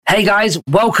Hey guys,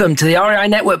 welcome to the REI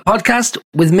Network podcast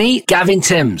with me, Gavin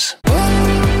Timms.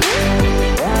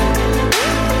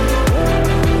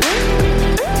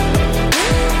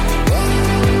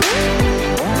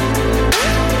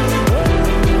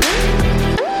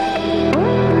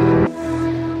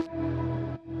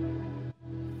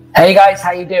 Hey guys,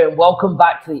 how you doing? Welcome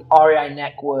back to the REI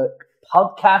Network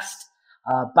podcast.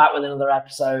 Back with another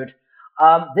episode.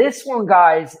 This one,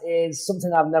 guys, is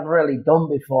something I've never really done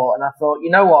before, and I thought, you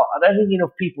know what? I don't think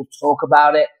enough people talk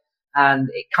about it, and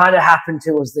it kind of happened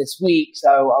to us this week. So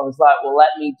I was like, well, let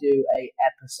me do a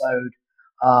episode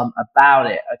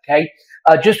about it. Okay.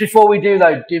 Just before we do,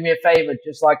 though, do me a favor,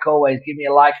 just like always, give me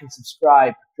a like and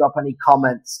subscribe. Drop any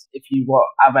comments if you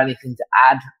have anything to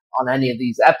add on any of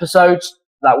these episodes.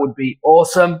 That would be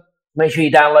awesome. Make sure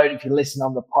you download if you listen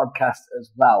on the podcast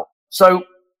as well. So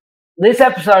this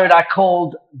episode I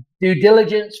called Due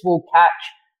Diligence Will Catch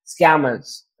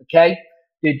Scammers. Okay?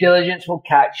 Due diligence will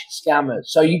catch scammers.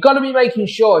 So you've got to be making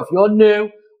sure if you're new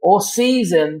or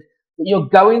seasoned that you're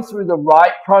going through the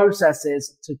right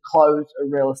processes to close a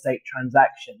real estate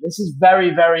transaction. This is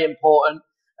very, very important.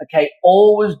 Okay?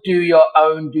 Always do your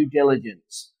own due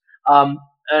diligence.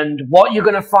 And what you're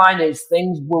going to find is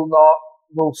things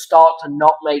will start to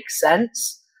not make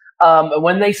sense. And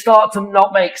when they start to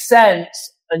not make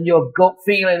sense and your gut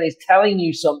feeling is telling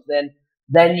you something,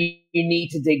 then you need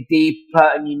to dig deeper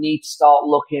and you need to start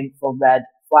looking for red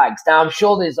flags. Now, I'm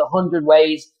sure there's 100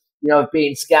 ways, of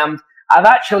being scammed. I've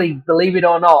actually, believe it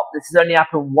or not, this has only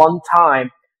happened one time,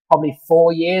 probably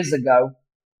 4 years ago.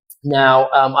 Now,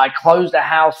 I closed a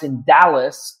house in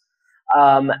Dallas,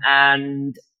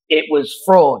 and it was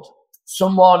fraud.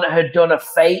 Someone had done a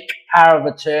fake power of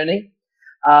attorney,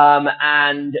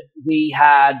 and we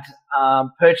had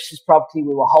purchased this property.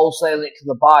 We were wholesaling it to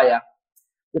the buyer.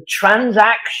 The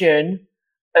transaction,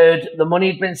 the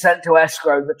money had been sent to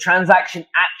escrow. The transaction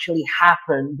actually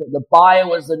happened. The buyer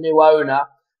was the new owner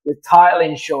with title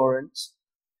insurance.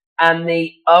 And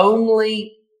the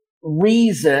only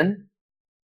reason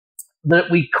that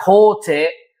we caught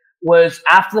it was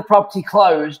after the property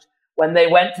closed, when they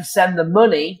went to send the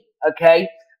money, okay,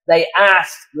 they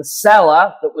asked the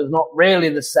seller, that was not really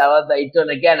the seller, they'd done,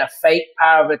 again, a fake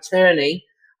power of attorney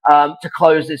to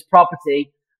close this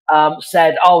property,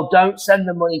 said, oh, don't send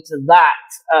the money to that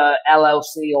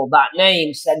LLC or that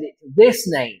name, send it to this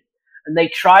name. And they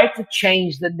tried to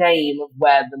change the name of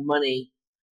where the money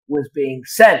was being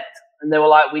sent. And they were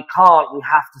like, we can't, we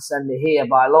have to send it here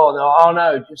by law. And they were like, oh,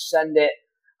 no, just send it,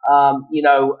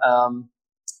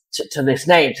 to this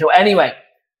name. So anyway,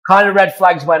 kind of red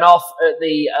flags went off at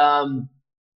the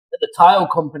title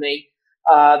company.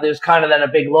 There was kind of then a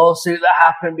big lawsuit that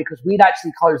happened because we'd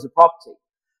actually closed the property.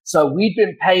 So we'd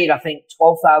been paid, I think,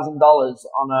 $12,000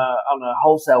 on a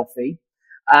wholesale fee.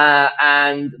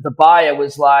 And the buyer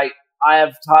was like, I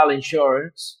have title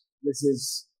insurance.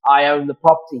 I own the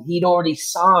property. He'd already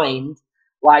signed,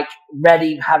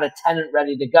 had a tenant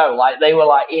ready to go. Like, they were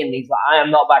in. He's like, I am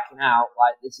not backing out.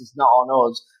 Like, this is not on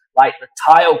us. Like, the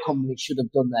title company should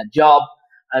have done their job,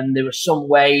 and there was some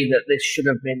way that this should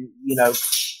have been,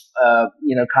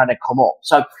 kind of come up.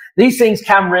 So these things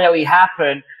can really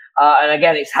happen. And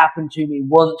again, it's happened to me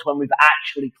once when we've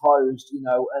actually closed,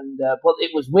 but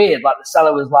it was weird. Like, the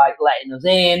seller was letting us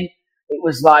in. It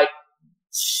was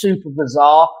super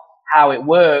bizarre how it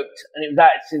worked. And it was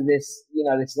actually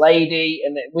this lady,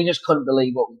 and we just couldn't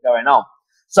believe what was going on.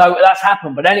 So that's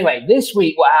happened. But anyway, this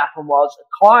week what happened was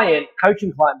a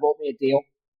coaching client bought me a deal,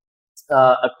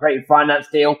 a creative finance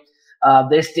deal.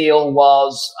 This deal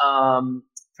was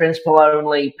principal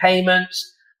only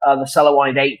payments. The seller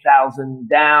wanted $8,000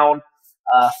 down,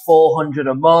 $400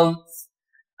 a month,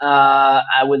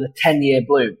 with a 10-year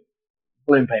balloon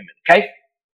payment. Okay.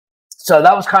 So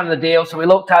that was kind of the deal. So we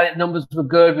looked at it. Numbers were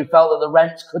good. We felt that the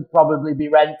rents could probably be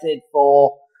rented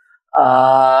for,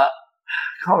 I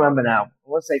can't remember now. I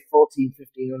want to say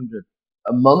 $1,400-1,500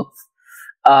 a month.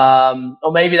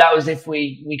 Or maybe that was if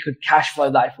we could cash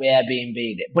flow that if we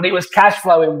Airbnb'd it. But it was cash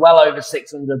flowing well over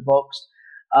 $600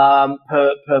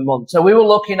 per month. So we were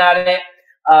looking at it,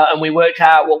 and we worked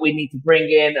out what we need to bring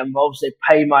in and obviously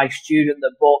pay my student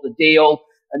that bought the deal.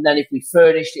 And then if we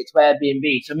furnished it to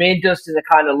Airbnb. So me and Dustin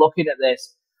are kind of looking at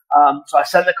this. So I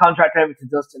sent the contract over to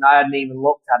Dustin. I hadn't even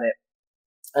looked at it.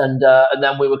 And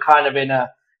then we were kind of in a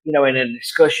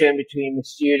discussion between the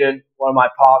student, one of my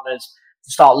partners, to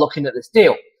start looking at this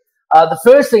deal. The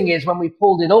first thing is, when we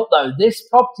pulled it up, though, this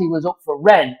property was up for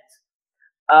rent.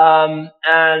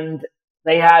 And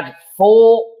they had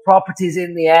 4 properties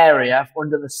in the area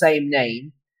under the same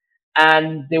name.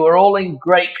 And they were all in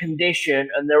great condition,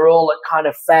 and they're all at kind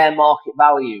of fair market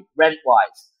value,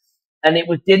 rent-wise. and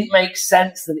didn't make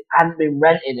sense that it hadn't been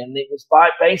rented, and it was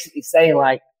basically saying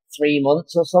like 3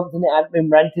 months or something it hadn't been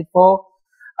rented for,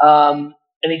 and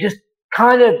it just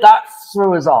kind of that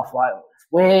threw us off. Like, it's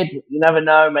weird, you never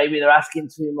know, maybe they're asking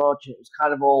too much. It was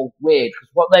kind of all weird because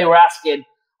what they were asking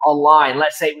online,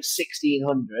 let's say it was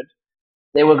 1,600,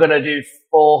 they were going to do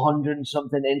 400 and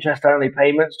something interest only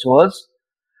payments to us.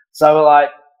 So we're like,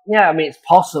 yeah, I mean, it's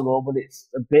possible, but it's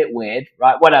a bit weird,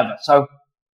 right? Whatever. So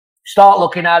start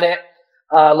looking at it,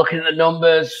 looking at the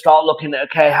numbers, start looking at,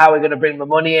 okay, how are we going to bring the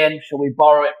money in? Shall we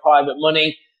borrow it private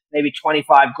money? Maybe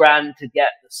 25 grand to get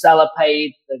the seller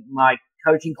paid, my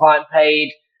coaching client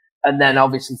paid, and then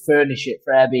obviously furnish it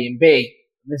for Airbnb.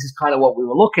 And this is kind of what we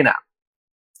were looking at.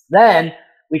 Then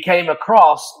we came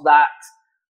across that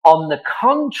on the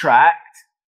contract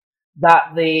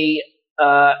that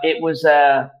it was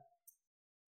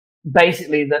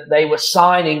basically that they were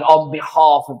signing on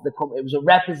behalf of the company. It was a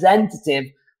representative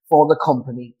for the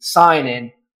company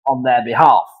signing on their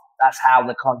behalf. That's how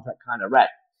the contract kind of read.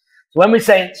 So when we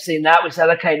seen that, we said,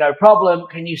 okay, no problem.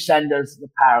 Can you send us the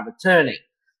power of attorney?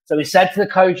 So we said to the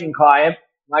coaching client,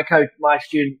 my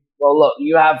student, well, look,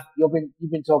 you've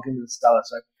been talking to the seller,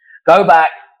 so go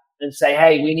back and say,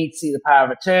 hey, we need to see the power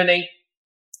of attorney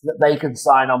that they can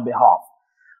sign on behalf.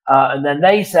 And then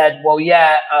they said, well,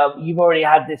 yeah, you've already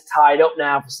had this tied up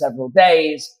now for several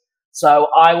days, so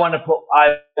I want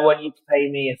you to pay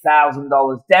me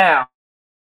 $1,000 down,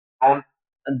 and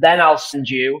then I'll send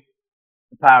you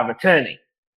the power of attorney.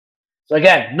 So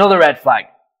again, another red flag,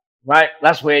 right?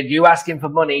 That's weird. You asking for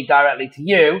money directly to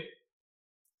you,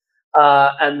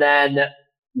 and then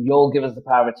you'll give us the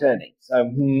power of attorney. So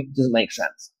doesn't make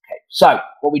sense. Okay. So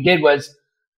what we did was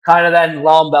kind of then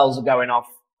alarm bells are going off.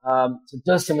 So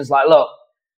Dustin was like, look,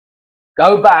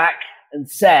 go back and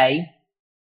say,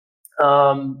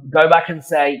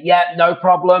 yeah, no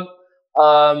problem.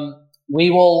 We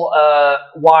will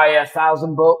wire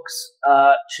 $1,000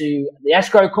 to the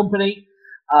escrow company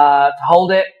to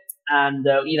hold it, and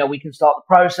we can start the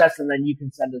process, and then you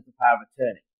can send us the power of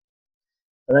attorney.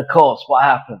 And of course, what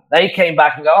happened? They came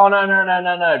back and go, oh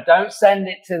no! Don't send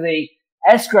it to the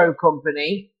escrow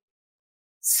company.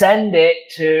 Just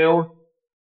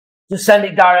send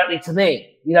it directly to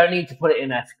me. You don't need to put it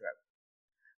in escrow.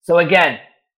 So again,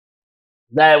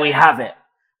 there we have it.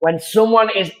 When someone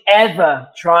is ever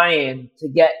trying to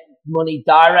get money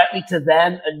directly to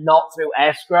them and not through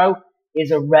escrow,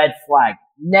 is a red flag.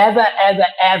 Never, ever,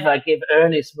 ever give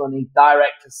earnest money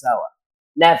direct to seller.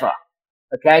 Never.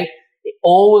 Okay? It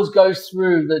always goes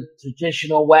through the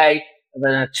traditional way of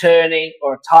an attorney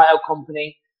or a title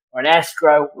company or an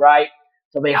escrow, right?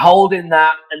 So be holding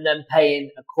that and then paying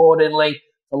accordingly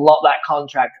to lock that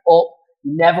contract up.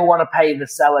 You never want to pay the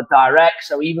seller direct.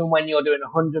 So even when you're doing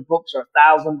 $100 or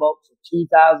 $1,000 or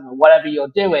 $2,000 or whatever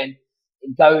you're doing,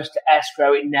 it goes to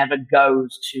escrow. It never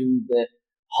goes to the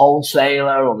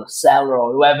wholesaler or the seller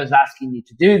or whoever's asking you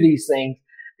to do these things,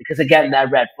 because again, they're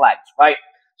red flags, right?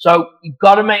 So you've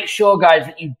got to make sure, guys,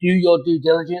 that you do your due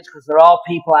diligence, because there are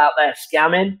people out there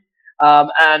scamming.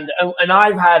 And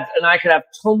I could have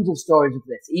tons of stories of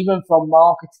this, even from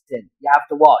marketing. You have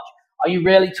to watch. Are you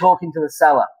really talking to the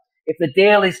seller? If the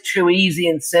deal is too easy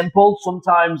and simple,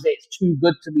 sometimes it's too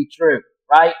good to be true,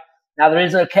 right? Now, there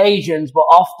is occasions, but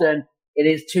often it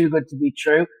is too good to be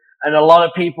true. And a lot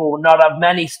of people will not have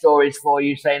many stories for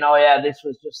you saying, oh yeah, this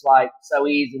was just like so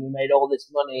easy. We made all this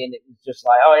money and it was just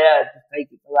like, oh yeah, just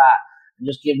take it for that and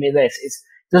just give me this. It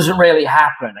doesn't really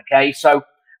happen. Okay. So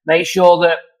make sure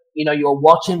that, you're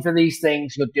watching for these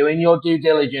things. You're doing your due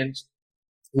diligence.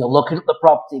 You're looking at the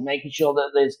property, making sure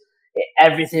that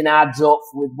everything adds up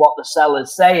with what the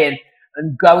seller's saying,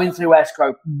 and going through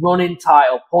escrow, running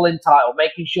title, pulling title,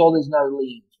 making sure there's no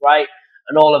liens, right?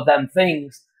 And all of them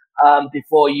things.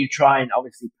 Before you try and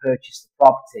obviously purchase the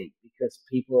property, because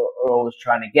people are always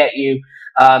trying to get you.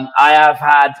 I have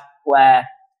had where,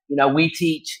 we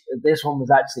teach, this one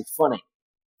was actually funny.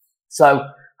 So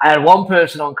I had one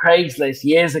person on Craigslist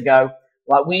years ago,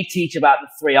 like we teach about the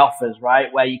 3 offers,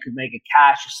 right? Where you could make a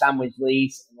cash, a sandwich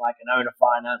lease, and like an owner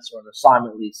finance or an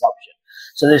assignment lease option.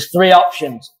 So there's 3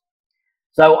 options.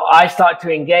 So I started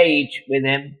to engage with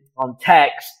him on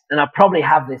text, and I probably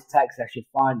have this text. I should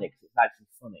find it because it's actually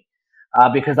funny,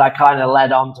 because I kind of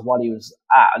led on to what he was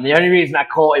at. And the only reason I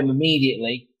caught him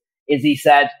immediately is he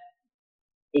said,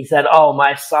 oh,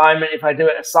 my assignment, if I do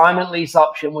it, assignment lease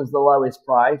option was the lowest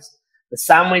price. The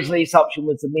sandwich lease option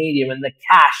was the medium, and the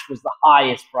cash was the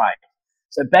highest price.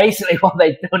 So basically what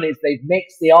they've done is they've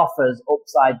mixed the offers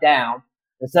upside down.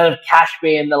 Instead of cash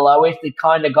being the lowest, they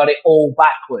kind of got it all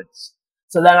backwards.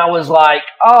 So then I was like,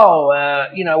 oh,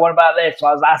 what about this? So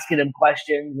I was asking them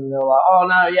questions, and they were like, oh,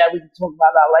 no, yeah, we can talk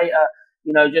about that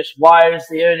later. Just wire us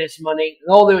the earnest money.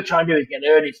 And all they were trying to do is get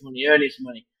earnest money,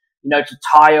 to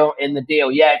tie up in the deal.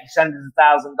 Yeah, if you send us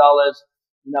 $1,000,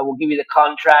 we'll give you the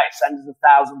contract, send us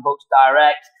 $1,000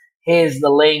 direct. Here's the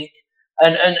link.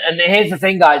 And here's the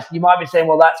thing, guys. You might be saying,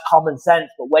 well, that's common sense.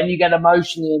 But when you get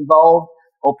emotionally involved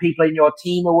or people in your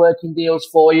team are working deals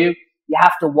for you, you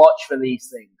have to watch for these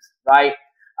things, right?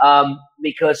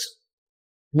 Because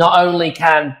not only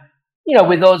can,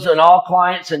 with us and our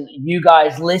clients and you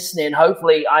guys listening,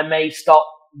 hopefully I may stop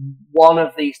one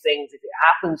of these things if it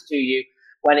happens to you.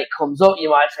 When it comes up, you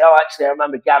might say, oh, actually, I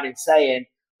remember Gavin saying,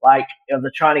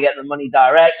 they're trying to get the money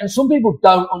direct. And some people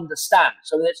don't understand.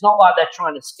 So it's not like they're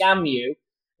trying to scam you.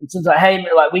 And sometimes, hey,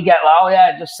 we get oh,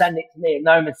 yeah, just send it to me. And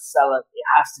no, Mr. Seller, it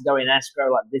has to go in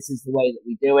escrow. This is the way that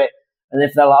we do it. And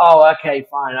if they're like, oh, okay,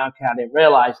 fine. Okay, I didn't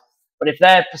realize. But if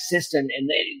they're persistent, and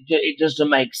it doesn't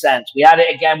make sense. We had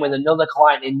it again with another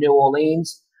client in New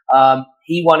Orleans.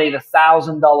 He wanted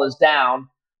 $1,000 down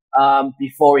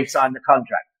before he signed the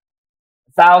contract.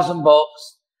 $1,000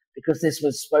 because this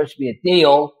was supposed to be a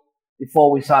deal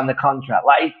before we signed the contract.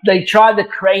 They try the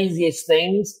craziest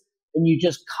things, and you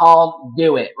just can't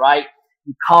do it, right?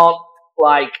 You can't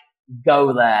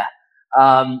go there.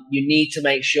 You need to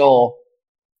make sure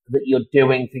that you're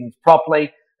doing things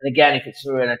properly. And again, if it's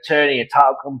through an attorney, a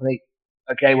title company,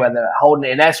 okay, where they're holding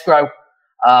it in escrow,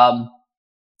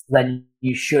 then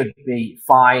you should be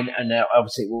fine. And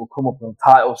obviously it will come up on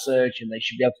title search, and they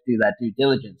should be able to do their due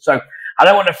diligence. So I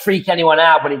don't want to freak anyone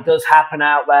out, but it does happen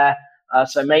out there.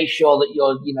 So make sure that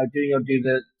you're, doing your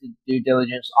due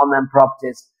diligence on them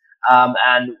properties.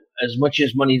 And as much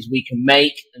as money as we can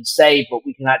make and save, but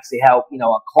we can actually help,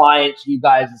 our clients, you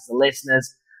guys as the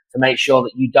listeners, to make sure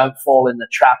that you don't fall in the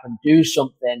trap and do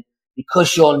something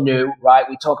because you're new, right?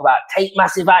 We talk about take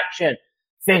massive action,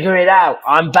 figure it out.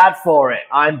 I'm bad for it.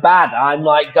 I'm bad. I'm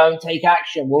don't take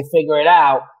action. We'll figure it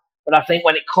out. But I think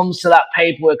when it comes to that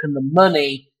paperwork and the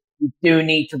money, you do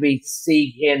need to be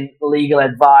seeking legal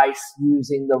advice,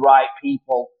 using the right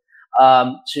people,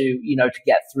 to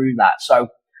get through that. So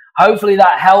hopefully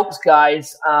that helps,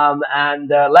 guys. And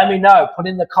let me know, put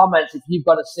in the comments if you've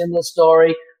got a similar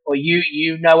story, or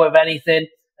you know of anything.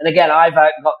 And again, I've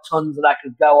got tons that I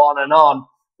could go on,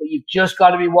 but you've just got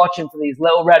to be watching for these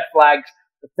little red flags,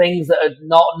 the things that are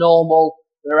not normal,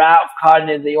 that are out of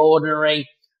kind of the ordinary,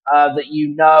 that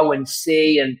and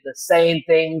see, and they're saying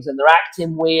things and they're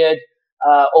acting weird.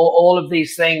 All of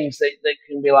these things that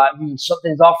can be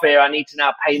something's off here. I need to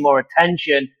now pay more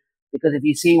attention, because if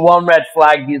you see one red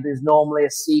flag, there's normally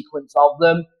a sequence of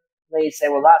them. Then you say,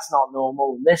 well, that's not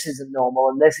normal, and this isn't normal,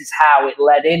 and this is how it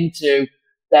led into,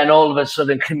 then all of a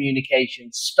sudden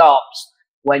communication stops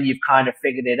when you've kind of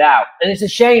figured it out. And it's a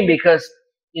shame because,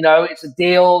 it's a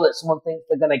deal that someone thinks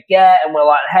they're going to get, and we're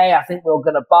like, hey, I think we're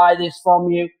going to buy this from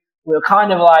you. We're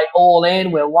kind of all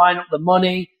in, we'll line up the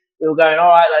money. We were going, all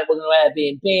right, we're going to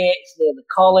Airbnb it, it's near the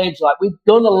college. We've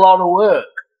done a lot of work.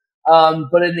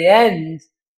 But in the end,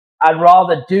 I'd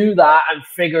rather do that and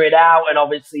figure it out, and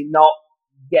obviously not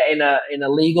get in a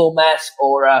legal mess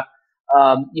or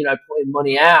putting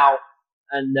money out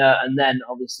and then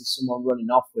obviously someone running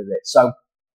off with it. So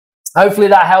hopefully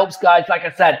that helps, guys. Like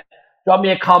I said, drop me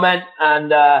a comment,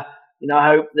 and I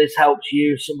hope this helps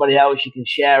you, somebody else. You can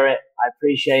share it. I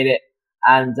appreciate it.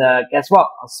 And guess what?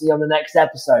 I'll see you on the next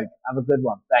episode. Have a good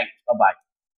one. Thanks.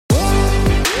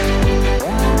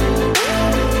 Bye-bye.